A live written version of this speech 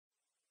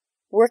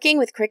Working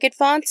with Cricut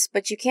fonts,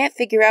 but you can't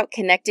figure out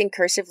connecting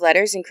cursive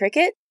letters in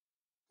Cricut?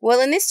 Well,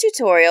 in this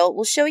tutorial,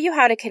 we'll show you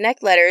how to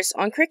connect letters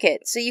on Cricut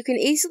so you can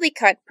easily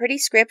cut pretty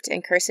script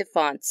and cursive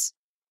fonts.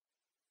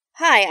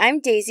 Hi, I'm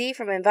Daisy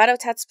from Envato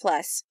Tuts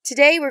Plus.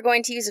 Today we're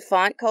going to use a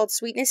font called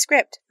Sweetness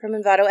Script from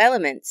Envato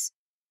Elements.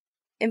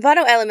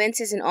 Envato Elements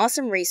is an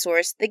awesome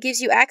resource that gives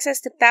you access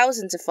to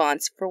thousands of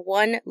fonts for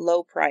one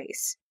low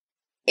price.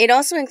 It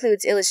also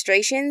includes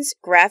illustrations,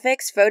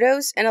 graphics,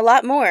 photos, and a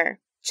lot more.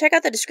 Check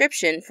out the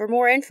description for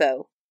more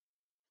info.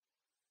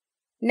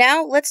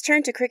 Now let's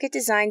turn to Cricut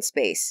Design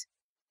Space.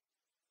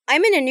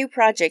 I'm in a new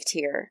project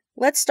here.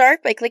 Let's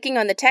start by clicking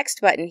on the text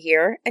button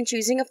here and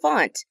choosing a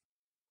font.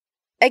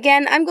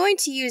 Again, I'm going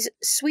to use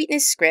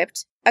Sweetness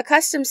Script, a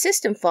custom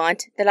system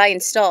font that I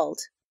installed.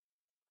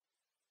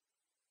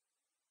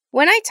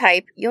 When I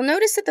type, you'll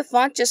notice that the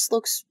font just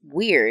looks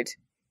weird.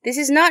 This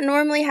is not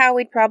normally how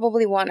we'd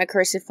probably want a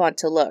cursive font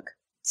to look.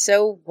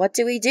 So what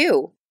do we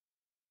do?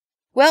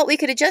 Well, we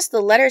could adjust the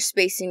letter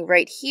spacing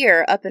right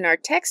here up in our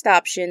text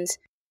options,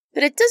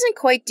 but it doesn't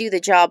quite do the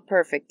job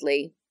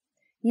perfectly.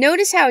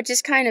 Notice how it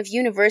just kind of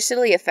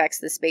universally affects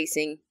the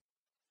spacing.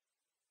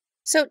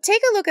 So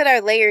take a look at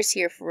our layers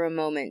here for a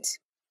moment.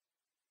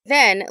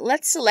 Then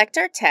let's select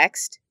our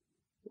text,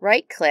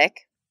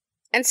 right-click,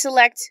 and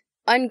select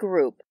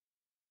Ungroup.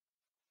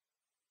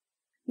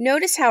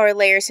 Notice how our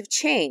layers have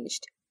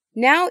changed.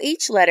 Now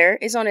each letter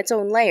is on its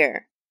own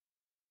layer.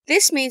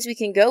 This means we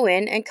can go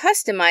in and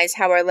customize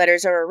how our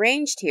letters are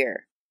arranged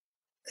here.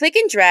 Click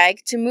and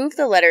drag to move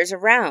the letters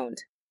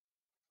around.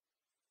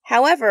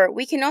 However,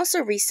 we can also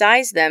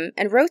resize them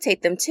and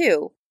rotate them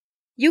too.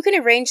 You can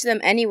arrange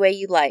them any way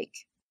you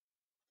like.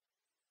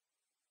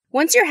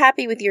 Once you're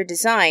happy with your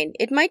design,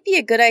 it might be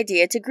a good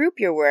idea to group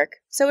your work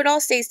so it all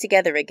stays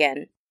together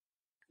again.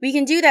 We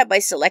can do that by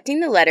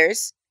selecting the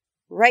letters,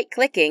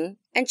 right-clicking,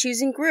 and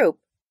choosing Group.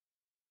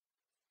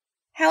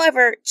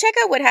 However, check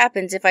out what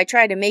happens if I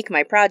try to make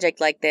my project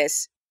like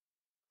this.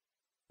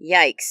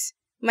 Yikes,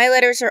 my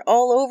letters are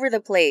all over the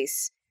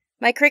place.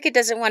 My Cricut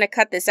doesn't want to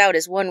cut this out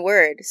as one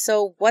word,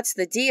 so what's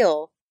the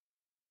deal?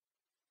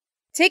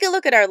 Take a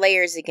look at our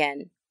layers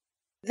again.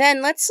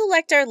 Then let's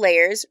select our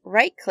layers,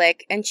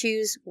 right-click, and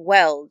choose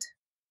Weld.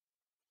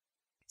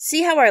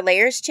 See how our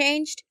layers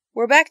changed?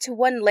 We're back to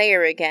one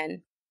layer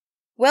again.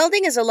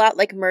 Welding is a lot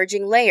like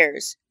merging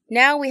layers.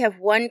 Now we have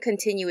one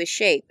continuous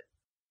shape.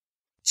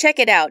 Check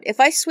it out. If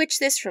I switch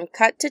this from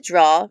cut to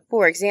draw,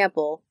 for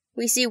example,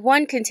 we see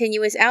one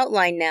continuous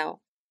outline now.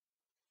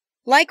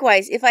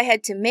 Likewise, if I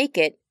had to make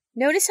it,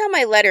 notice how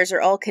my letters are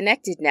all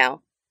connected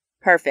now.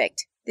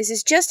 Perfect. This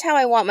is just how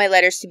I want my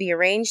letters to be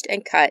arranged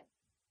and cut.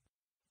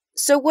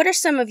 So what are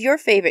some of your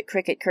favorite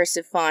Cricut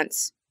cursive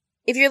fonts?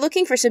 If you're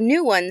looking for some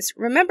new ones,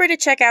 remember to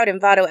check out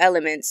Envato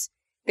Elements.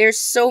 There's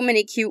so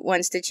many cute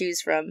ones to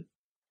choose from.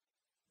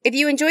 If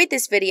you enjoyed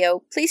this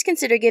video, please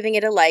consider giving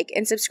it a like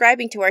and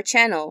subscribing to our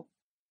channel.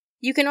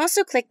 You can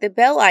also click the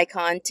bell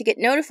icon to get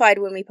notified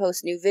when we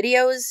post new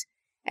videos,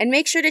 and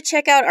make sure to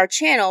check out our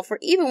channel for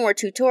even more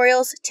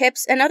tutorials,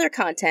 tips, and other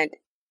content.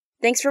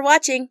 Thanks for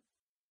watching!